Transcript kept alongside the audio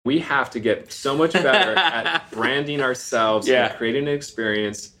We have to get so much better at branding ourselves and creating an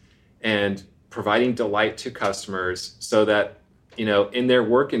experience and providing delight to customers so that, in their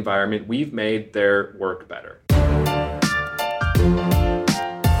work environment, we've made their work better.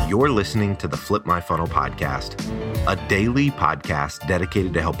 You're listening to the Flip My Funnel podcast, a daily podcast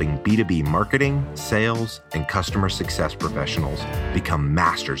dedicated to helping B2B marketing, sales, and customer success professionals become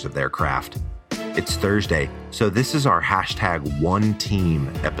masters of their craft. It's Thursday, so this is our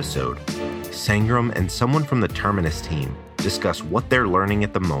 #OneTeam episode. Sangram and someone from the Terminus team discuss what they're learning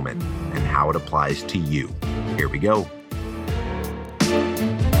at the moment and how it applies to you. Here we go.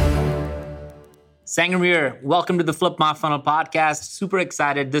 Sangram here. Welcome to the Flip My Funnel podcast. Super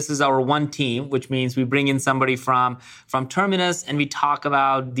excited. This is our one team, which means we bring in somebody from Terminus and we talk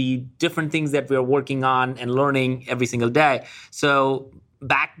about the different things that we're working on and learning every single day. So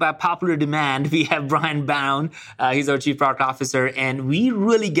backed by popular demand, we have Bryan Brown. He's our Chief Product Officer. And we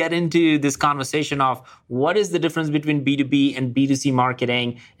really get into this conversation of what is the difference between B2B and B2C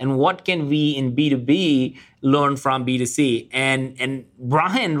marketing and what can we in B2B learn from B2C. And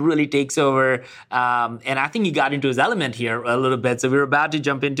Bryan really takes over. And I think he got into his element here a little bit. So we're about to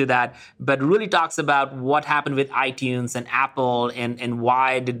jump into that, but really talks about what happened with iTunes and Apple and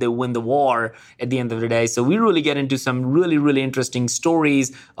why did they win the war at the end of the day. So we really get into some really, really interesting stories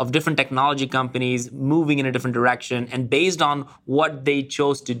of different technology companies moving in a different direction. And based on what they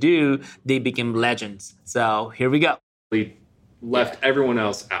chose to do, they became legends. So here we go. We left everyone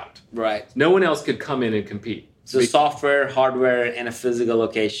else out. Right. No one else could come in and compete. So software, hardware, and a physical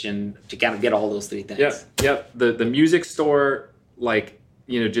location to kind of get all those three things. Yep. The music store, Napster,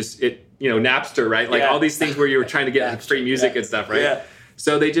 right? Like all these things where you were trying to get free music and stuff, right? Yeah.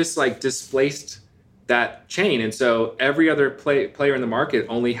 So they just displaced that chain. And so every other player in the market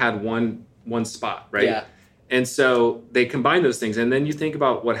only had one spot, right? Yeah. And so they combined those things. And then you think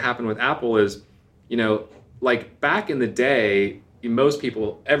about what happened with Apple is, back in the day,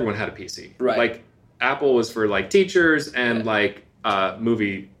 everyone had a PC. Right. Apple was for teachers and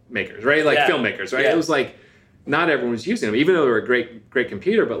movie makers, right? Filmmakers, right? Yeah. It was not everyone was using them, even though they were a great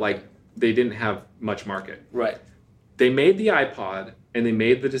computer, but they didn't have much market. Right. They made the iPod and they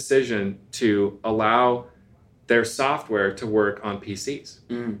made the decision to allow their software to work on PCs.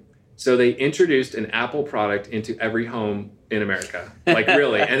 Mm. So they introduced an Apple product into every home in America,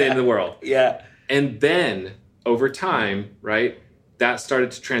 really, and in the world. Yeah. And then over time, right, that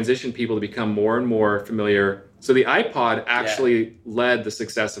started to transition people to become more and more familiar. So the iPod actually led the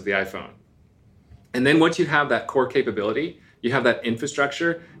success of the iPhone. And then once you have that core capability, you have that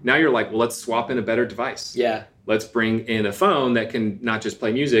infrastructure, now you're let's swap in a better device. Yeah. Let's bring in a phone that can not just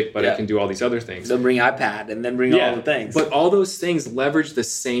play music, but it can do all these other things. Then bring iPad and then bring all the things. But all those things leverage the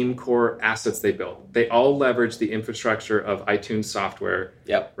same core assets they built. They all leverage the infrastructure of iTunes software,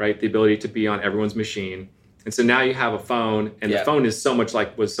 right? The ability to be on everyone's machine. And so now you have a phone, and the phone is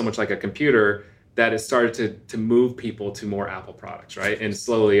was so much like a computer that it started to move people to more Apple products, right? And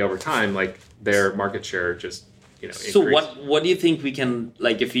slowly over time, their market share just increased. So what do you think we can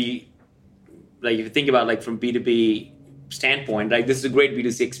if you think about from B2B standpoint, this is a great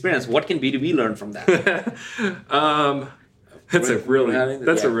B2C experience. What can B2B learn from that? That's a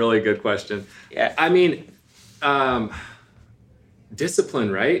really good question. Yeah. I mean,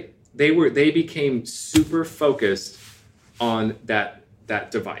 discipline, right? They became super focused on that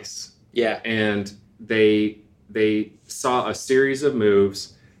device. Yeah. And they saw a series of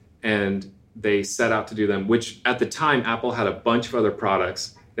moves and they set out to do them, which at the time Apple had a bunch of other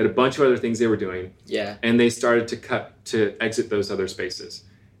products. They had a bunch of other things they were doing. Yeah. And they started to exit those other spaces.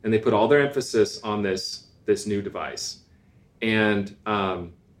 And they put all their emphasis on this new device. And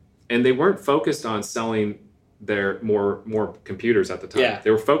they weren't focused on selling their more computers at the time. Yeah.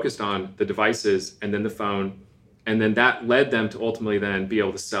 They were focused on the devices and then the phone. And then that led them to ultimately then be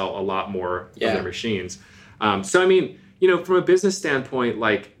able to sell a lot more of their machines. So, I mean, from a business standpoint,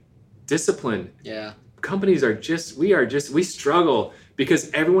 discipline. Yeah. Companies we struggle because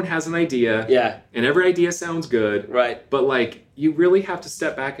everyone has an idea. Yeah. And every idea sounds good. Right. But you really have to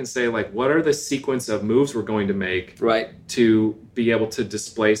step back and say, what are the sequence of moves we're going to make to be able to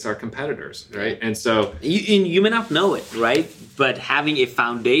displace our competitors, right? And so you may not know it, right? But having a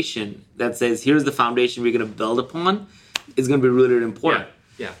foundation that says, here's the foundation we're going to build upon is going to be really, really important.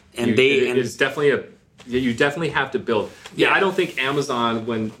 Yeah. And it's definitely you definitely have to build. Yeah. I don't think Amazon,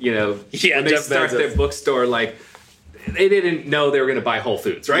 when they start their bookstore, they didn't know they were going to buy Whole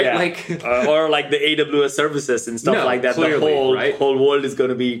Foods, right? Yeah. Or the AWS services and stuff like that. Clearly, the whole world is going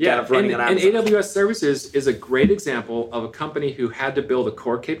to be kind of running on Amazon. And AWS services is a great example of a company who had to build a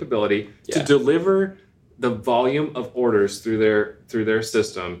core capability to deliver the volume of orders through their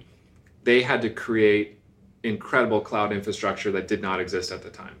system, they had to create incredible cloud infrastructure that did not exist at the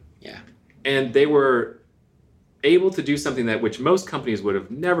time. Yeah. And they were able to do something that which most companies would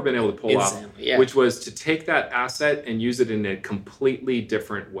have never been able to pull off, which was to take that asset and use it in a completely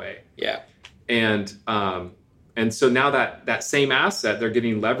different way. Yeah. And so now that same asset, they're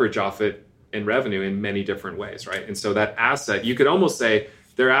getting leverage off it in revenue in many different ways, right? And so that asset, you could almost say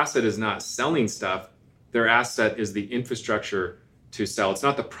their asset is not selling stuff. Their asset is the infrastructure to sell. It's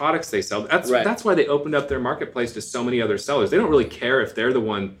not the products they sell. That's why they opened up their marketplace to so many other sellers. They don't really care if they're the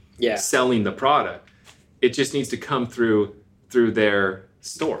one selling the product. It just needs to come through their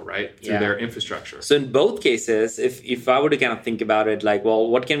store, right? Through their infrastructure. So in both cases, if I were to kind of think about it, like, well,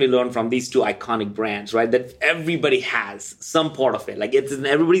 what can we learn from these two iconic brands, right? That everybody has some part of it. Like, it's in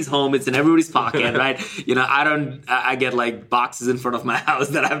everybody's home, it's in everybody's pocket, right? You know, I get like boxes in front of my house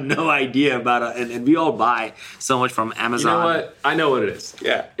that I have no idea about, and we all buy so much from Amazon. You know what? I know what it is.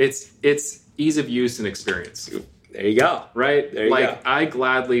 Yeah. It's ease of use and experience. There you go. Right? There you go. I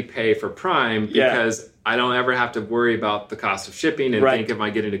gladly pay for Prime because I don't ever have to worry about the cost of shipping and think, am I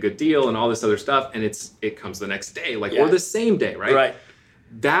getting a good deal and all this other stuff? And it comes the next day, or the same day, right? Right.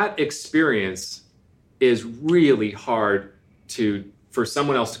 That experience is really hard for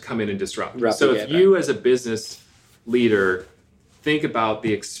someone else to come in and disrupt. So if you as a business leader think about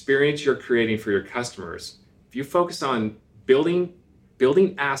the experience you're creating for your customers, if you focus on building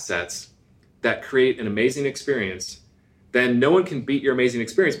assets that create an amazing experience, then no one can beat your amazing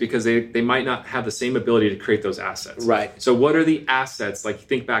experience because they might not have the same ability to create those assets. Right. So what are the assets? Like,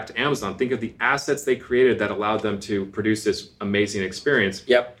 think back to Amazon. Think of the assets they created that allowed them to produce this amazing experience.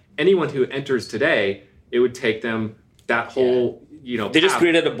 Yep. Anyone who enters today, it would take them that whole, they just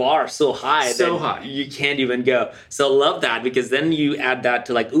created a bar so high that you can't even go. So love that, because then you add that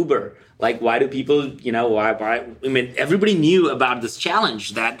to like Uber. Like, why do people, why? I mean, everybody knew about this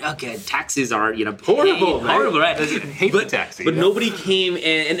challenge that, taxis are, horrible, horrible, right? I hate the taxi. But nobody came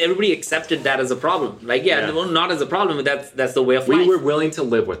and everybody accepted that as a problem. Like, well, not as a problem, but that's the way of life. We were willing to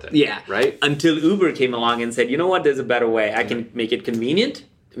live with it. Yeah. Right? Until Uber came along and said, you know what, there's a better way. I can make it convenient,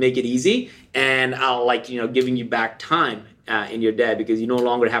 make it easy, and I'll giving you back time in your day, because you no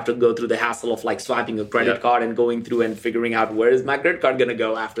longer have to go through the hassle of like swiping a credit card and going through and figuring out where is my credit card going to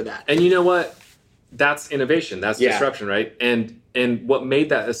go after that. And you know what? That's innovation. That's disruption, right? And what made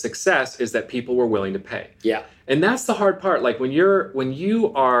that a success is that people were willing to pay. Yeah. And that's the hard part. Like, when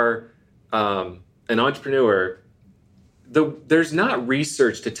you are an entrepreneur, there's not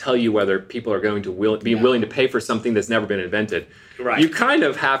research to tell you whether people are going to be willing to pay for something that's never been invented. Right. You kind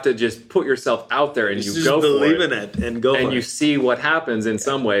of have to just put yourself out there and you go for it. Believe in it and go for it. And you see what happens in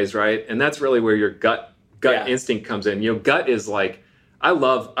some ways, right? And that's really where your gut instinct comes in. Gut is like, I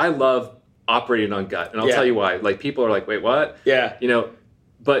love operating on gut. And I'll tell you why. Like, people are like, wait, what? Yeah.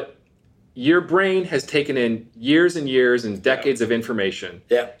 But your brain has taken in years and years and decades of information.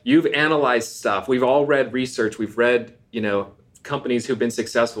 Yeah. You've analyzed stuff. We've all read research. We've read, companies who've been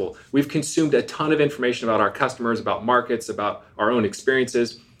successful. We've consumed a ton of information about our customers, about markets, about our own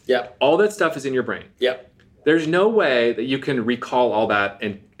experiences. Yeah. All that stuff is in your brain. Yep. There's no way that you can recall all that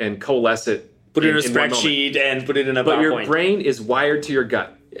and coalesce it. Put it in a spreadsheet and put it in a PowerPoint. But your brain is wired to your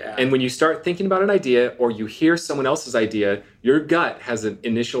gut. Yeah. And when you start thinking about an idea or you hear someone else's idea, your gut has an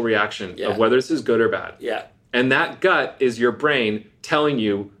initial reaction of whether this is good or bad. Yeah. And that gut is your brain telling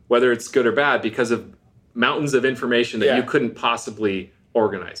you whether it's good or bad because of mountains of information that you couldn't possibly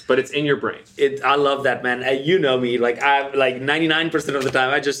organize, but it's in your brain. I love that, man. You know me, like, I'm like 99% of the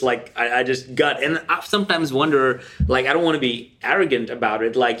time, I just gut. And I sometimes wonder, like, I don't want to be arrogant about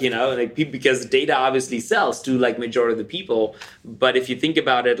it, like, because data obviously sells to like majority of the people. But if you think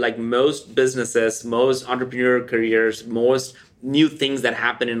about it, like, most businesses, most entrepreneur careers, most new things that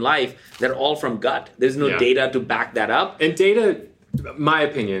happen in life, they're all from gut. There's no data to back that up. And data, my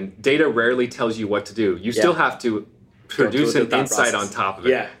opinion, data rarely tells you what to do. You still have to produce an insight on top of it.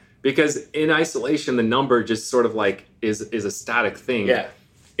 Yeah. Because in isolation, the number just sort of like is a static thing. Yeah.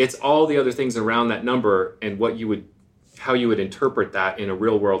 It's all the other things around that number and how you would interpret that in a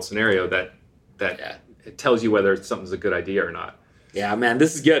real world scenario that it tells you whether something's a good idea or not. Yeah, man,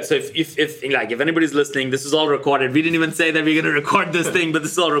 this is good. So if anybody's listening, this is all recorded. We didn't even say that we're going to record this thing, but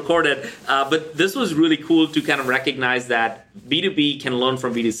this is all recorded. But this was really cool to kind of recognize that B2B can learn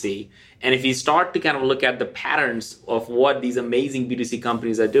from B2C. And if you start to kind of look at the patterns of what these amazing B2C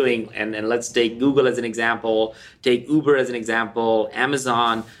companies are doing, and let's take Google as an example, take Uber as an example,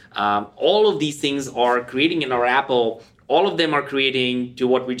 Amazon, all of these things are creating in our Apple all of them are creating, to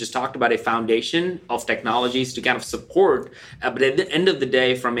what we just talked about, a foundation of technologies to kind of support. But at the end of the day,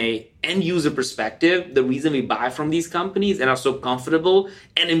 from a end user perspective, the reason we buy from these companies and are so comfortable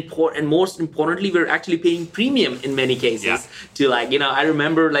and most importantly, we're actually paying premium in many cases to I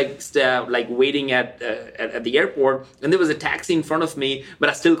remember waiting at the airport, and there was a taxi in front of me, but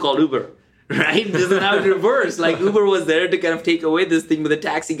I still called Uber. Right? This is how it reversed. Uber was there to kind of take away this thing, but the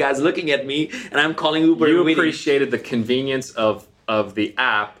taxi guy's looking at me, and I'm calling Uber. You appreciated the convenience of the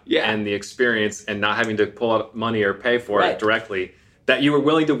app and the experience, and not having to pull out money or pay for it directly. That you were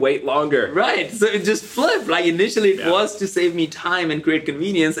willing to wait longer. Right. So it just flipped. Initially it was to save me time and create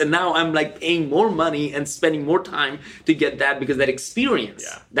convenience. And now I'm paying more money and spending more time to get that, because that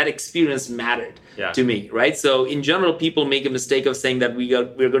experience mattered to me. Right. So in general, people make a mistake of saying that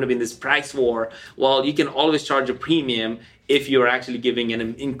we're going to be in this price war. Well, you can always charge a premium if you're actually giving an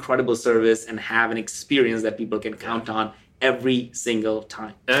incredible service and have an experience that people can count on every single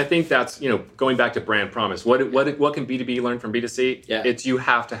time. And I think that's, going back to brand promise. What can B2B learn from B2C? Yeah. It's you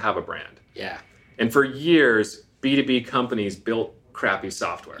have to have a brand. Yeah. And for years, B2B companies built crappy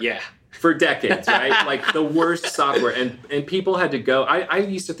software. Yeah. For decades, right? The worst software. And people had to go. I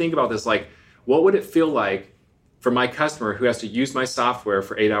used to think about this, what would it feel like for my customer who has to use my software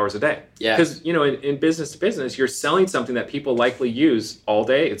for 8 hours a day? Yeah. Because, in business to business, you're selling something that people likely use all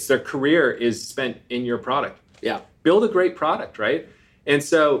day. It's their career is spent in your product. Yeah. Build a great product, right? And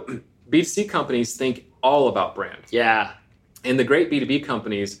so B2C companies think all about brand. Yeah. And the great B2B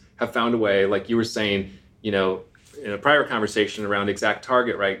companies have found a way, like you were saying, in a prior conversation around Exact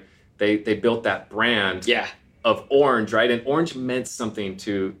Target, right? They built that brand of orange, right? And orange meant something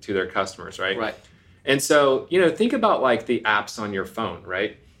to their customers, right? Right. And so, think about the apps on your phone,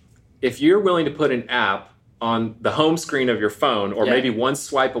 right? If you're willing to put an app on the home screen of your phone, or maybe one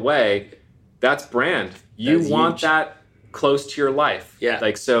swipe away, that's brand. You want huge. That close to your life.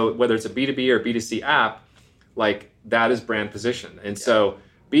 Yeah. So whether it's a B2B or B2C app, that is brand position. And so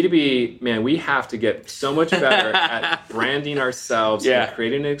B2B, man, we have to get so much better at branding ourselves and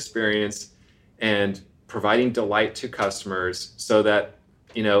creating an experience and providing delight to customers so that,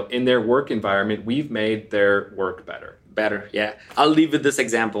 in their work environment, we've made their work better. Yeah. I'll leave with this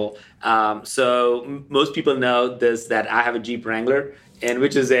example. So most people know that I have a Jeep Wrangler, and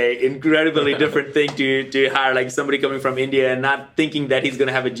which is a incredibly different thing to hire somebody coming from India and not thinking that he's going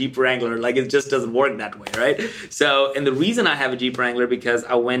to have a Jeep Wrangler. It just doesn't work that way, right? So, and the reason I have a Jeep Wrangler, because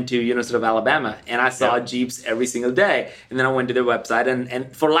I went to University of Alabama and I saw Jeeps every single day. And then I went to their website,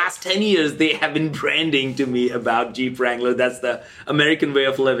 and for the last 10 years, they have been branding to me about Jeep Wrangler. That's the American way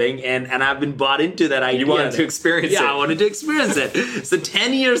of living. And I've been bought into that idea. You wanted to experience it. Yeah, I wanted to experience it. So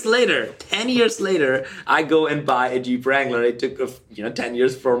 10 years later, I go and buy a Jeep Wrangler. It took 10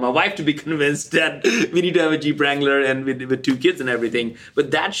 years for my wife to be convinced that we need to have a Jeep Wrangler, and with 2 kids and everything.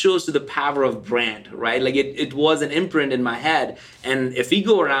 But that shows to the power of brand, right? It was an imprint in my head. And if we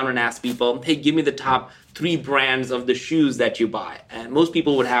go around and ask people, hey, give me the top 3 brands of the shoes that you buy, and most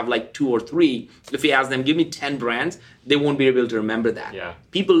people would have 2 or 3. If you ask them, give me 10 brands, they won't be able to remember that. Yeah.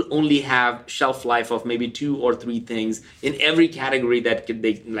 People only have shelf life of maybe 2 or 3 things in every category that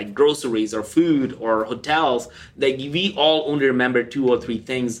they groceries or food or hotels. We all only remember 2 or 3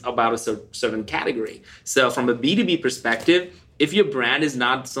 things about a certain category. So from a B2B perspective, if your brand is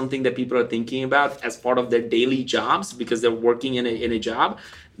not something that people are thinking about as part of their daily jobs because they're working in a job,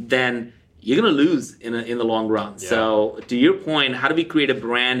 then you're going to lose in the long run. Yeah. So to your point, how do we create a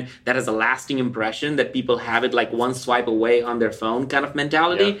brand that has a lasting impression, that people have it one swipe away on their phone kind of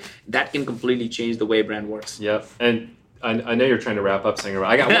mentality? Yeah. That can completely change the way brand works. Yep. And I know you're trying to wrap up, Sangram.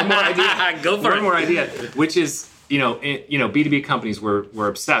 I got one more idea. Go for it. One more idea, which is, B2B companies were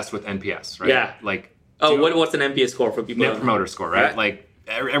obsessed with NPS, right? Yeah. What's an NPS score for people? Net promoter score, right?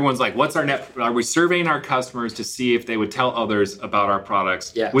 Everyone's what's our net? Are we surveying our customers to see if they would tell others about our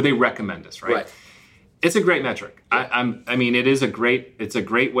products? Yeah. Would they recommend us, right? It's a great metric. It's a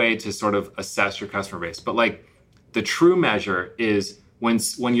great way to sort of assess your customer base. But the true measure is when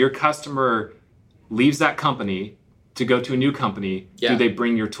your customer leaves that company to go to a new company, do they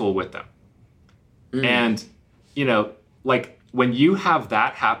bring your tool with them? And when you have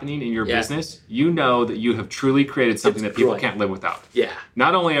that happening in your business, you know that you have truly created something that people can't live without. Yeah.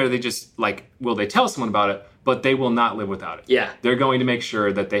 Not only are they just will they tell someone about it, but they will not live without it. Yeah. They're going to make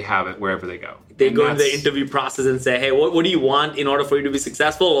sure that they have it wherever they go. They go into the interview process and say, hey, what do you want in order for you to be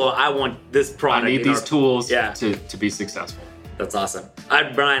successful? Or I want this product. I need these tools to be successful. That's awesome. All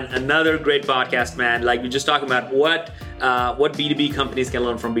right, Bryan, another great podcast, man. We're just talking about what B2B companies can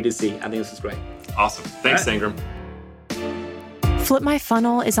learn from B2C. I think this is great. Awesome. Thanks, Sangram. Flip My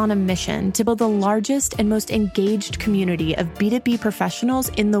Funnel is on a mission to build the largest and most engaged community of B2B professionals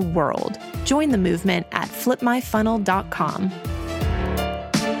in the world. Join the movement at flipmyfunnel.com.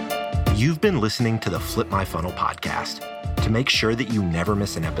 You've been listening to the Flip My Funnel podcast. To make sure that you never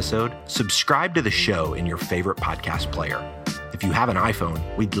miss an episode, subscribe to the show in your favorite podcast player. If you have an iPhone,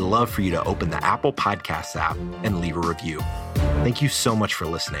 we'd love for you to open the Apple Podcasts app and leave a review. Thank you so much for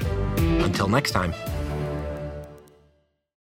listening. Until next time.